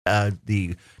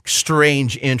the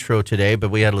strange intro today,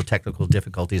 but we had a little technical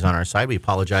difficulties on our side. We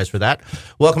apologize for that.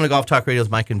 Welcome to Golf Talk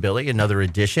Radio's Mike and Billy, another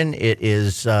edition. It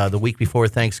is the week before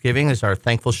Thanksgiving. It's our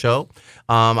thankful show.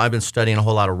 I've been studying a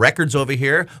whole lot of records over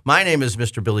here. My name is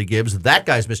Mr. Billy Gibbs. That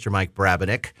guy's Mr. Mike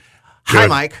Brabenick. Hi,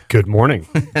 Mike. Good morning.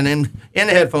 And in the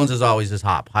headphones, as always, is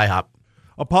Hop. Hi, Hop.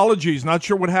 Apologies, not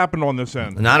sure what happened on this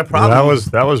end. Not a problem.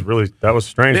 That was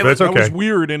strange, but it's okay. That was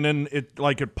weird, and then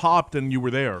it popped, and you were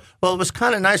there. Well, it was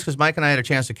kind of nice because Mike and I had a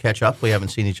chance to catch up. We haven't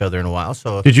seen each other in a while.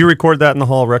 So, did you record that in the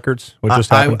Hall of Records? What just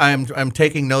happened? I'm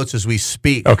taking notes as we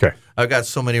speak. Okay. I've got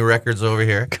so many records over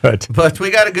here. Good. But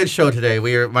we got a good show today.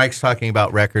 Mike's talking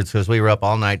about records because we were up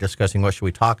all night discussing what should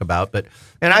we talk about.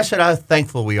 And I said how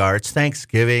thankful we are. It's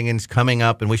Thanksgiving and it's coming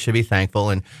up, and we should be thankful.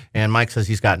 And Mike says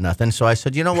he's got nothing. So I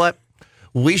said, you know what?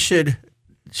 We should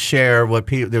share what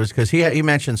people there was because he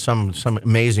mentioned some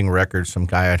amazing records. Some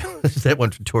guy that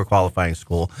went to tour qualifying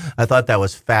school. I thought that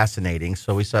was fascinating.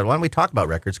 So we said, why don't we talk about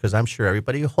records? Because I'm sure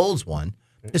everybody who holds one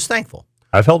is thankful.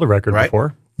 I've held a record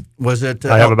before. Was it?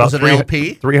 I have about was it an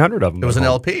LP? 300 of them. It was an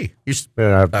LP. I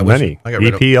have many EP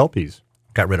LPs.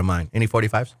 Got rid of mine. Any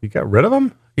 45s? You got rid of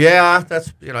them? Yeah,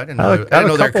 that's I didn't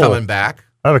know they're coming back.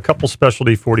 I have a couple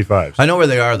specialty 45s. I know where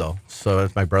they are though. So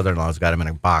if my brother-in-law's got them in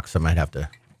a box, I might have to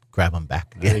grab them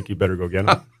back again. I think you better go get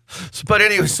them. But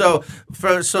anyway,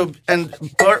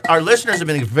 our listeners have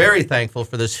been very thankful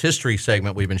for this history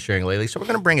segment we've been sharing lately. So we're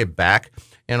going to bring it back,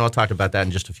 and I'll talk about that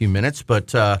in just a few minutes.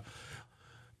 But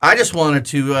I just wanted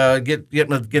to get a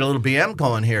little BM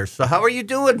going here. So how are you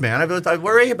doing, man? I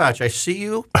worry about you. I see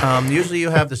you. Usually you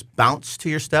have this bounce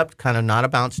to your step, kind of not a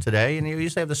bounce today, and you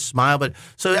usually have this smile. But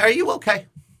so are you okay?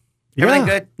 Everything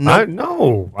good?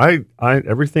 No,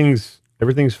 everything's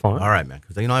fine. All right, man.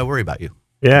 Because I worry about you.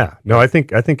 Yeah. No, I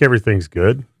think everything's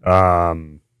good.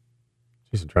 I'm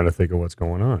trying to think of what's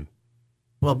going on.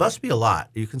 Well, it must be a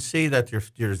lot. You can see that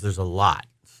there's a lot.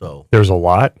 So there's a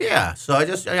lot? Yeah. So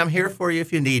I'm here for you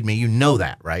if you need me. You know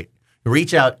that, right?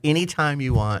 Reach out anytime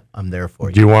you want. I'm there for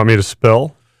you. Do you want me to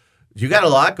spill? You got a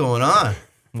lot going on.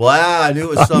 Wow, I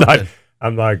knew it was something.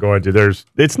 I'm not going to.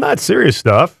 It's not serious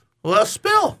stuff. Well,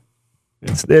 spill.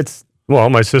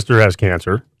 Well, my sister has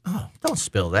cancer. Oh, don't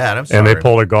spill that. I'm sorry. And they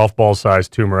pulled a golf ball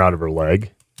sized tumor out of her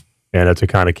leg. And it's a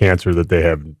kind of cancer that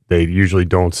they usually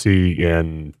don't see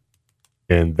in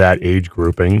that age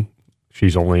grouping.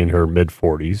 She's only in her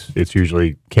mid-40s. It's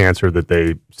usually cancer that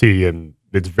they see, and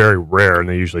it's very rare, and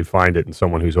they usually find it in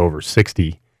someone who's over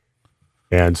 60.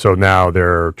 And so now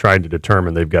they're trying to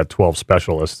determine, they've got 12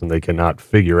 specialists, and they cannot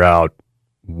figure out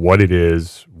what it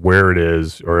is, where it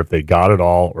is, or if they got it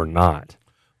all or not.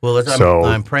 Well,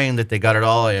 I'm praying that they got it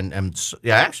all, and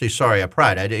actually, sorry, I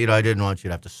pried. I didn't want you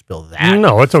to have to spill that.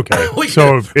 No, it's okay. we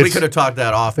could have talked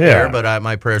that off air, but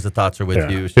my prayers and thoughts are with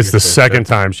you. It's the second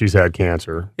time she's had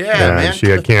cancer. Yeah, man. She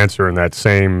had cancer in that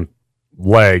same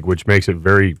leg, which makes it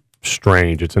very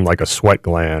strange. It's in like a sweat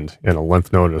gland, and a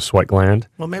lymph node and a sweat gland.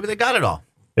 Well, maybe they got it all.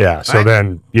 Yeah. Right? So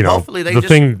then, hopefully the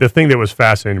thing that was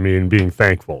fascinating to me and being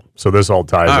thankful. So this all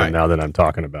ties in now that I'm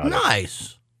talking about it.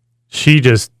 Nice. She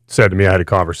just said to me, I had a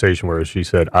conversation where she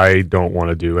said, I don't want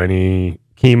to do any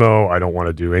chemo. I don't want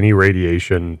to do any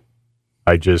radiation.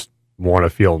 I just want to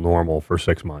feel normal for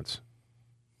 6 months,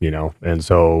 and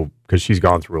so, because she's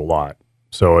gone through a lot.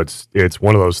 So it's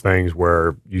one of those things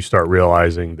where you start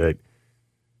realizing that,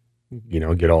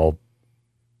 get all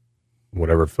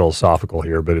whatever philosophical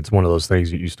here, but it's one of those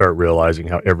things that you start realizing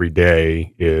how every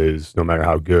day is, no matter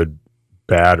how good,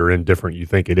 bad, or indifferent you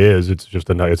think it is,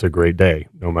 it's a great day,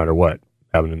 no matter what.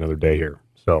 Having another day here.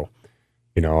 So,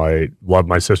 I love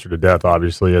my sister to death,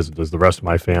 obviously, as does the rest of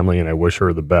my family, and I wish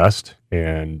her the best.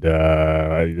 And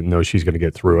I know she's going to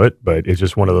get through it, but it's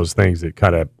just one of those things that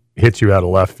kind of hits you out of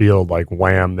left field, like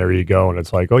wham, there you go. And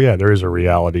it's like, oh yeah, there is a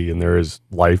reality, and there is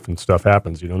life, and stuff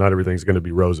happens. Not everything's going to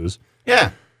be roses.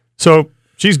 Yeah. So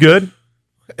she's good.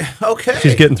 Okay.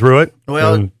 She's getting through it.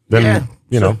 Well, and then,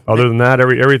 other than that,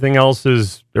 everything else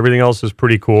is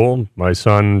pretty cool. My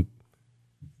son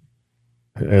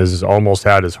has almost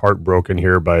had his heart broken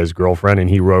here by his girlfriend, and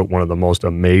he wrote one of the most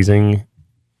amazing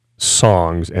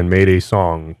songs and made a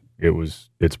song.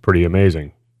 It's pretty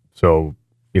amazing. So,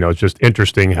 it's just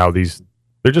interesting how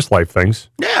they're just life things.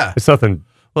 Yeah. It's nothing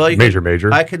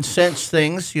major. I can sense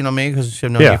things, me, because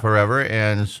you've known me forever.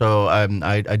 And so I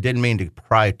didn't mean to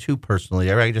pry too personally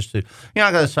there. I just,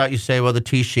 I thought you say, well, the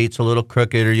tee sheet's a little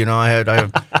crooked, or, I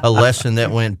have a lesson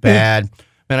that went bad.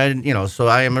 And so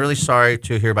I am really sorry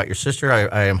to hear about your sister.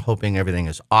 I am hoping everything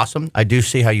is awesome. I do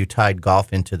see how you tied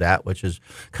golf into that, which is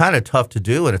kind of tough to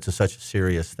do, and it's such a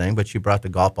serious thing. But you brought the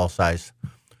golf ball size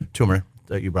tumor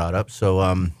that you brought up,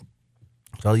 so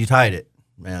you tied it.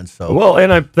 man. So well,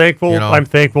 and I'm thankful. You know, I'm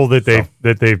thankful that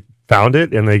they found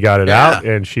it and they got it out,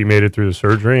 and she made it through the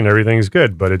surgery and everything's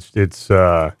good. But it's it's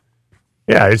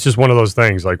just one of those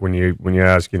things. Like when you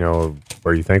ask,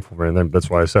 are you thankful for anything? That's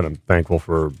why I said I'm thankful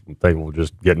for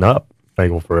just getting up,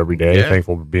 thankful for every day,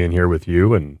 thankful for being here with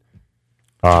you, and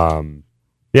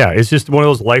it's just one of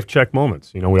those life check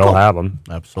moments. We all have them.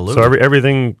 Absolutely. So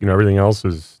everything else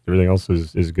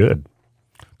is good.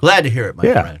 Glad to hear it, my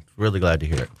friend. Really glad to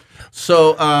hear it.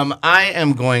 So I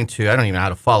am going to. I don't even know how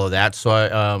to follow that.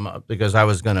 So because I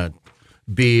was going to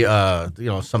be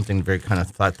something very kind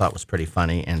of I thought was pretty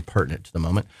funny and pertinent to the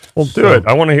moment. Well, do it.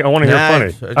 I want to hear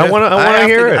funny. I want to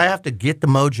hear it. I have to get the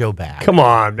mojo back. Come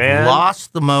on, man.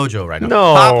 Lost the mojo right now.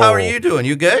 No. Pop, how are you doing?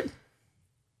 You good?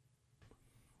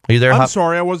 Are you there? I'm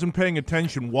sorry, I wasn't paying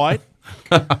attention. What?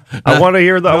 I want to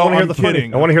hear the. I want to hear the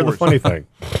kidding, funny. I want to hear the funny thing.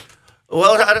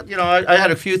 Well, I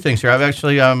had a few things here. I've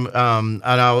actually, and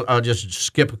I'll just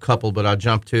skip a couple, but I'll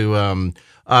jump to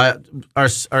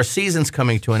our season's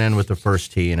coming to an end with the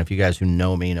First Tee, and if you guys who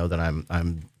know me know that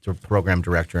I'm the program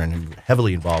director and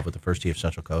heavily involved with the First Tee of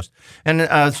Central Coast, and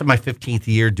it's my 15th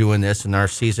year doing this, and our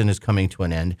season is coming to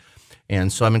an end,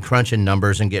 and so I'm crunching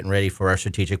numbers and getting ready for our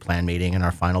strategic plan meeting and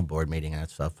our final board meeting and that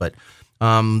stuff, but.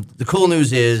 The cool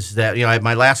news is that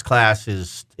my last class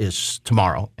is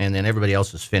tomorrow, and then everybody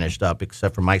else is finished up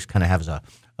except for Mike's kind of has a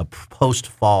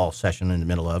post-fall session in the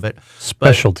middle of it.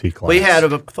 Specialty class. We had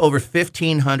over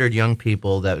 1,500 young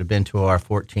people that have been to our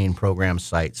 14 program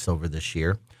sites over this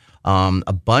year.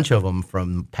 A bunch of them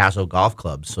from Paso Golf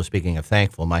Clubs. So speaking of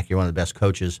thankful, Mike, you're one of the best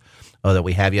coaches that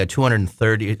we have. You had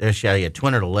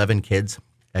 211 kids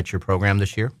at your program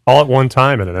this year? All at one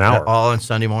time in an hour. All on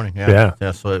Sunday morning, yeah.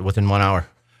 So within 1 hour.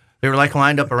 They were like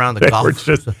lined up around the golf.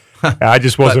 I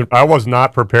was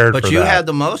not prepared for that. But you had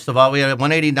the most of all. We had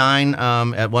 189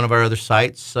 at one of our other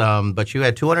sites, but you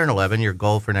had 211. Your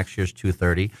goal for next year is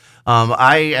 230.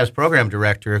 I, as program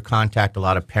director, contact a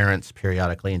lot of parents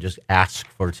periodically and just ask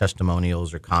for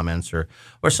testimonials or comments or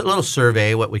a little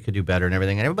survey, what we could do better and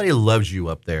everything. And everybody loves you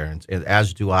up there, and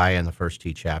as do I in the First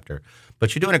Tee chapter.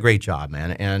 But you're doing a great job,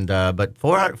 man. And but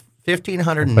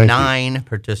 1,509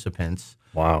 participants.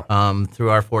 Wow. Through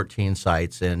our 14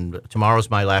 sites. And tomorrow's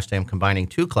my last day. I'm combining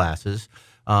two classes,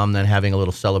 then having a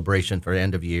little celebration for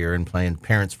end of year and playing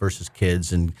parents versus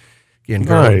kids and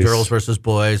girls versus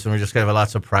boys. And we're just going to have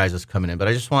lots of prizes coming in. But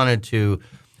I just wanted to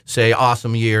say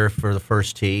awesome year for the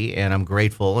First Tee, and I'm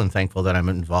grateful and thankful that I'm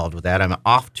involved with that. I'm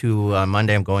off to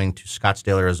Monday. I'm going to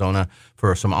Scottsdale, Arizona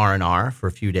for some R&R for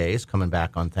a few days, coming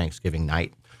back on Thanksgiving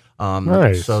night.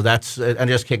 Nice. So that's I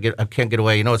just can't get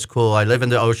away. It's cool. I live in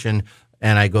the ocean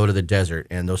and I go to the desert,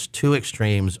 and those two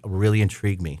extremes really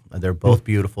intrigue me. They're both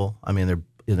beautiful. I mean, they're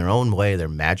in their own way, they're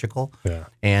magical. Yeah.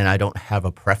 And I don't have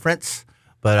a preference,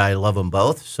 but I love them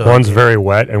both. So one's very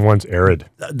wet and one's arid.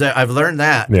 I've learned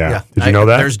that. Yeah. Did you know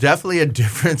that? There's definitely a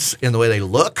difference in the way they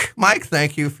look, Mike.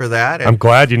 Thank you for that. And I'm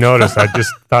glad you noticed. I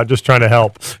just trying to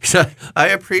help. I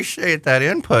appreciate that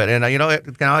input. And, now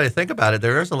that I think about it,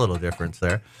 there is a little difference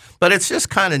there. But it's just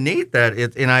kind of neat that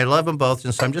and I love them both.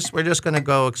 And so we're just going to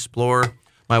go explore,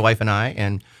 my wife and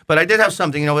I. But I did have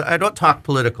something, I don't talk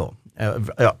political.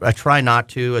 I try not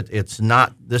to.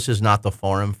 This is not the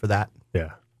forum for that.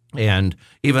 Yeah. And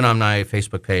even on my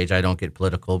Facebook page, I don't get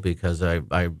political because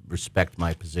I respect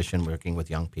my position working with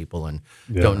young people and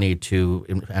don't need to.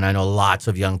 And I know lots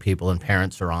of young people and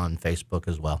parents are on Facebook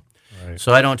as well. Right.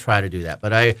 So I don't try to do that.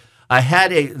 But I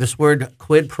had this word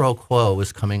quid pro quo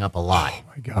was coming up a lot. Oh,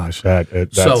 my gosh.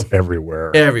 That's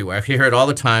everywhere. Everywhere. If you hear it all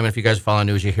the time, and if you guys follow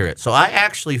news, you hear it. So I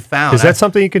actually found... Is that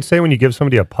something you can say when you give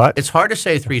somebody a putt? It's hard to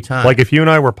say 3 times. Like if you and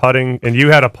I were putting, and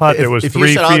you had a putt that was 3 feet... If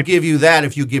you said, I'll give you that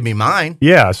if you give me mine.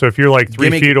 Yeah, so if you're like 3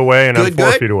 feet away and I'm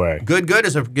 4 feet away. Good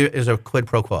is a quid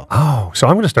pro quo. Oh, so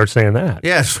I'm going to start saying that.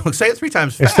 Yeah, so say it 3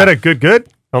 times fast. Instead of good?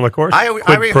 On the course? I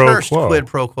rehearsed quid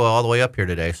pro quo all the way up here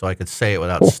today so I could say it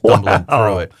without stumbling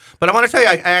through it. But I want to tell you,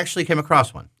 I actually came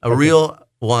across one, real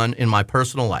one in my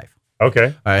personal life.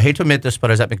 Okay. I hate to admit this, but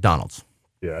I was at McDonald's.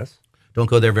 Yes. Don't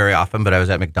go there very often, but I was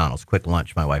at McDonald's, quick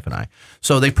lunch, my wife and I.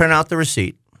 So they print out the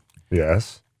receipt.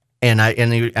 Yes. And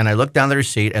I looked down the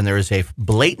receipt, and there is a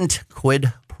blatant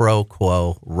quid pro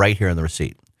quo right here in the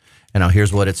receipt. And now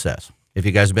here's what it says. If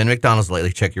you guys have been to McDonald's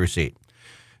lately, check your receipt.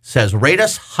 Says, rate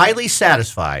us highly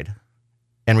satisfied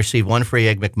and receive 1 free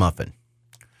Egg McMuffin.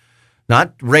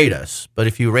 Not rate us, but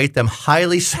if you rate them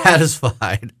highly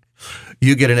satisfied,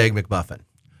 you get an Egg McMuffin.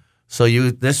 So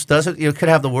you could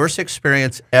have the worst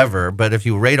experience ever, but if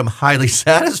you rate them highly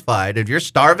satisfied, if you're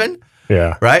starving,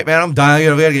 right, man, I'm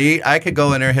dying, we gotta eat, I could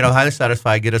go in there, hit a highly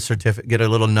satisfied, get a certificate, get a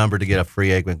little number to get a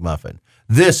free Egg McMuffin.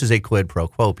 This is a quid pro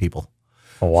quo, people.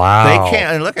 Wow. They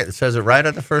can't. And look at it. It says it right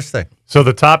on the first thing. So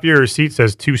the top of your receipt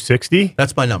says 260.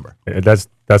 That's my number. That's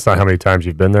not how many times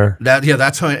you've been there.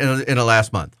 That's in the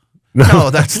last month. No,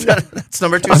 that's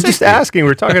number 260. I'm just asking.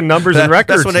 We're talking numbers and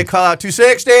records. That's when they call out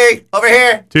 260 over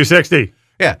here. 260.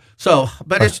 Yeah. So,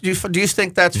 but do you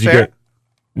think that's Did you fair?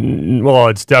 Well,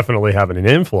 it's definitely having an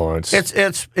influence.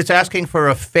 It's asking for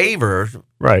a favor,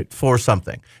 right, for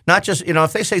something. Not just,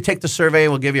 if they say take the survey,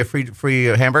 we'll give you a free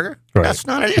hamburger. Right. That's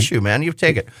not an issue, man. You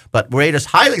take it. But rate us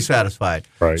highly satisfied.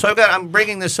 Right. So I'm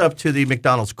bringing this up to the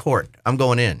McDonald's court. I'm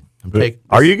going in.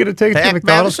 Are you going to take it to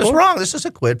McDonald's? This is wrong. This is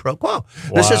a quid pro quo.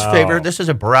 This is favor. This is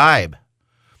a bribe.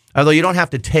 Although you don't have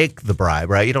to take the bribe,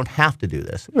 right? You don't have to do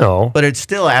this. No. But it's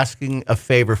still asking a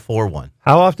favor for one.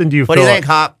 How often do you What do you think,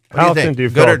 Hop? How often do you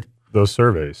fill out those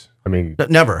surveys? I mean,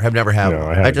 never. I've never had no,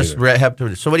 one. I just either. have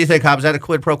to. So what do you think, Hop? Is that a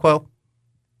quid pro quo?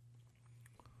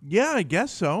 Yeah, I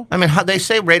guess so. I mean, they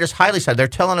say rate us highly satisfied. They're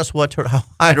telling us how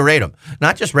high to rate them,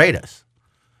 not just rate us.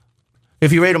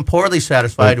 If you rate them poorly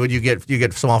satisfied, would you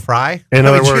get small fry? In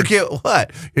other words, you get what?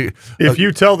 If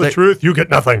you tell the truth, you get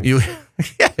nothing. You're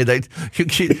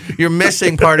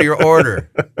missing part of your order.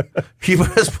 You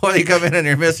must poorly come in and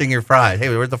you're missing your fries.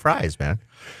 Hey, where's the fries, man?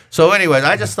 So, anyways,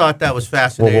 I just thought that was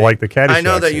fascinating. Well, like the Caddyshack I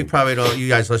know that you scene. probably don't. You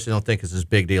guys listening don't think it's as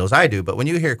big deal as I do, but when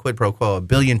you hear quid pro quo a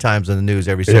billion times in the news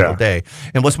every single day,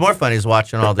 and what's more funny is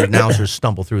watching all the announcers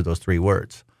stumble through those three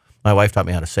words. My wife taught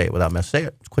me how to say it without mess. Say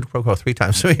it. It's quid pro quo 3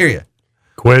 times. So hear you.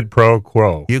 Quid pro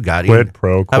quo. You got it. Quid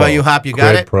pro quo. How about you, Hop? You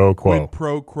got Quid it? pro quo. Quid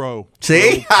pro quo.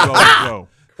 See? Quo.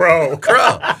 Pro.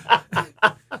 Crow.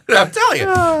 I'm telling you.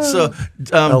 So,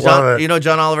 John, you know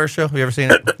John Oliver's show? Have you ever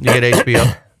seen it? You get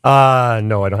HBO?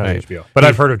 No, I don't have HBO. But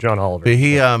I've heard of John Oliver.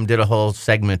 He did a whole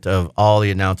segment of all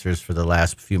the announcers for the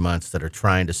last few months that are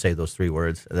trying to say those 3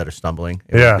 words that are stumbling.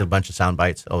 Yeah. A bunch of sound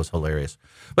bites. Oh, it's hilarious.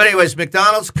 But anyways,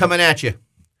 McDonald's coming at you.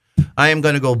 I am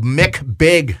going to go Mick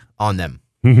Big on them.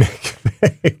 Mick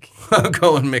Big. I'm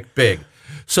going Mick Big.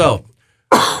 So,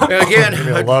 again,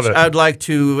 I'd like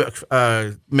to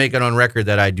make it on record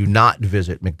that I do not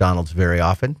visit McDonald's very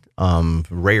often,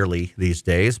 rarely these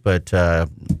days, but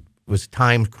was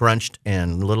time crunched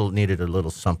and needed a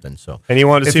little something. So, and you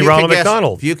wanted to see Ronald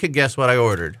McDonald. If you could guess what I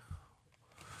ordered.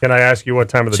 Can I ask you what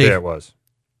time of the day it was?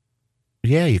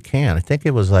 Yeah, you can. I think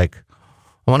it was like,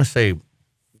 I want to say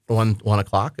 1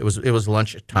 o'clock. It was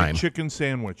lunch time. Chicken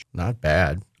sandwich. Not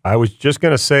bad. I was just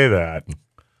going to say that.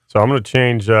 So I'm going to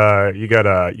change. You got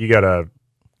a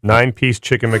 9-piece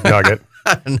chicken McNugget.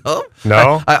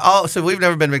 No. So we've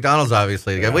never been to McDonald's,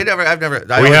 obviously. Yeah. We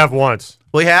have once.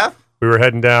 We have. We were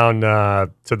heading down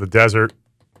to the desert.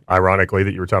 Ironically,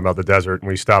 that you were talking about the desert, and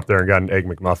we stopped there and got an egg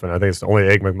McMuffin. I think it's the only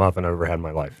egg McMuffin I've ever had in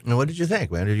my life. And what did you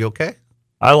think, man? Are you okay?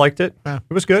 I liked it. Yeah.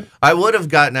 It was good. I would have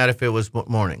gotten that if it was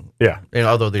morning. Yeah.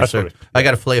 Although I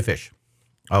got a fillet of fish.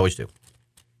 I always do.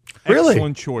 Really?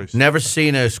 Excellent choice. Never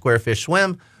seen a square fish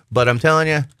swim, but I'm telling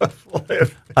you,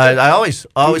 I always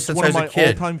since I was a kid. One of my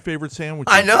all-time favorite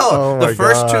sandwiches. I know. Oh the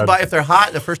first 2 bites, if they're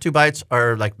hot, the first 2 bites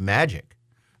are like magic.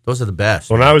 Those are the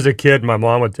best. When I was a kid, my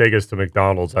mom would take us to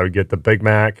McDonald's. I would get the Big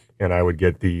Mac, and I would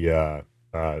get the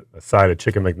a side of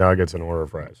chicken McNuggets and an order of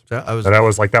fries. So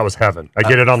that was heaven. I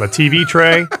get it on the TV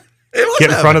tray, get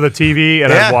in front of the TV,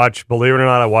 and I'd watch. Believe it or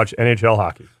not, I watch NHL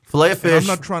hockey. Filet of fish.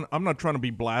 I'm not trying to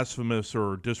be blasphemous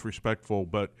or disrespectful,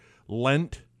 but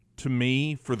Lent to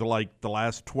me for the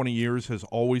last 20 years has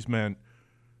always meant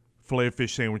filet of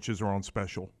fish sandwiches are on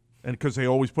special, and because they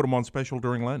always put them on special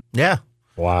during Lent. Yeah.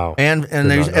 Wow. And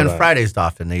Fridays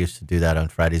often they used to do that on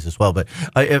Fridays as well. But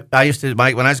I used to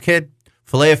when I was a kid,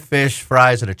 filet of fish,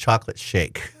 fries, and a chocolate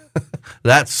shake.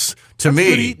 That's me.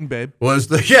 Good eating, babe. That's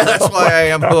why I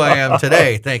am who I am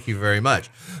today. Thank you very much.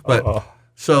 But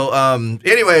so,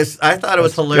 anyways, I thought it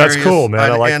was hilarious. That's cool, man.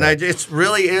 I like that. It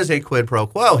really is a quid pro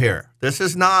quo here. This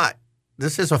is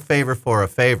a favor for a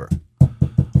favor.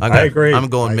 I agree. I'm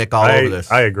going Mick all over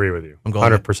this. I agree with you. I'm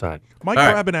going 100%. Mike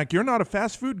Rabenak, you're not a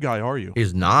fast food guy, are you?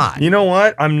 He's not. You know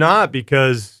what? I'm not,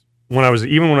 because when I was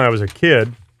a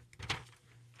kid,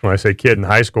 when I say kid in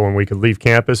high school, and we could leave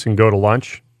campus and go to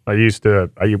lunch, I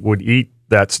would eat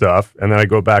that stuff, and then I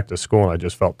go back to school and I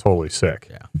just felt totally sick.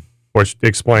 Yeah. Which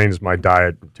explains my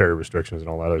dietary restrictions and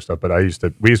all that other stuff. But we used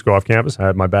to go off campus. I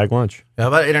had my bag lunch. How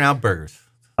about In-N-Out burgers?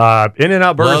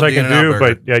 In-N-Out burgers Love I can do,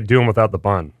 but I do them without the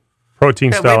bun.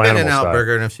 Protein style we've been animal In-N-Out style.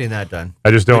 burger, and I've seen that done.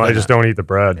 I just don't eat the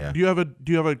bread. Yeah. Do you have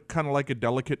a kind of like a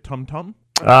delicate tum tum?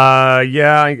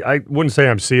 Yeah, I wouldn't say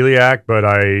I'm celiac, but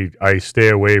I stay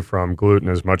away from gluten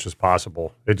as much as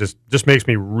possible. It just makes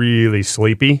me really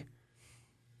sleepy,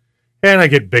 and I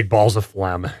get big balls of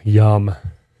phlegm. Yum.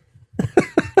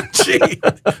 Gee.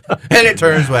 And it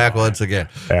turns back once again.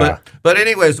 Yeah. But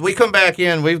anyways, we come back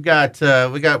in. We've got you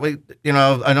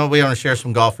know, I know we want to share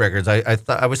some golf records.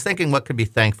 I was thinking, what could be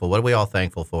thankful? What are we all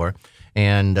thankful for?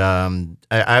 And and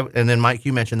then Mike,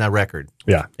 you mentioned that record.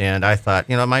 Yeah. And I thought,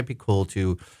 you know, it might be cool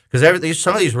to, because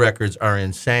some of these records are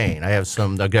insane. I have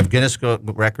Guinness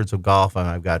records of golf, and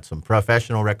I've got some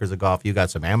professional records of golf. You got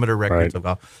some amateur records of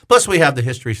golf. Plus, we have the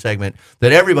history segment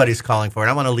that everybody's calling for, and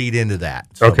I want to lead into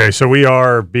that. So, okay, so we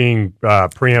are being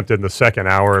preempted in the second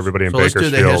hour. Everybody in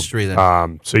Bakersfield. Let's do the history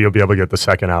then. So you'll be able to get the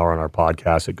second hour on our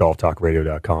podcast at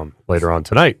golftalkradio.com later on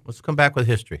tonight. Let's come back with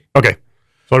history. Okay.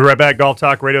 So we'll be right back. Golf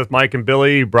Talk Radio with Mike and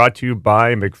Billy, brought to you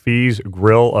by McPhee's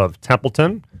Grill of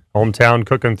Templeton. Hometown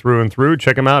cooking through and through.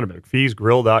 Check them out at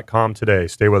McPhee'sGrill.com today.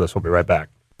 Stay with us. We'll be right back.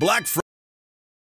 Black Friday.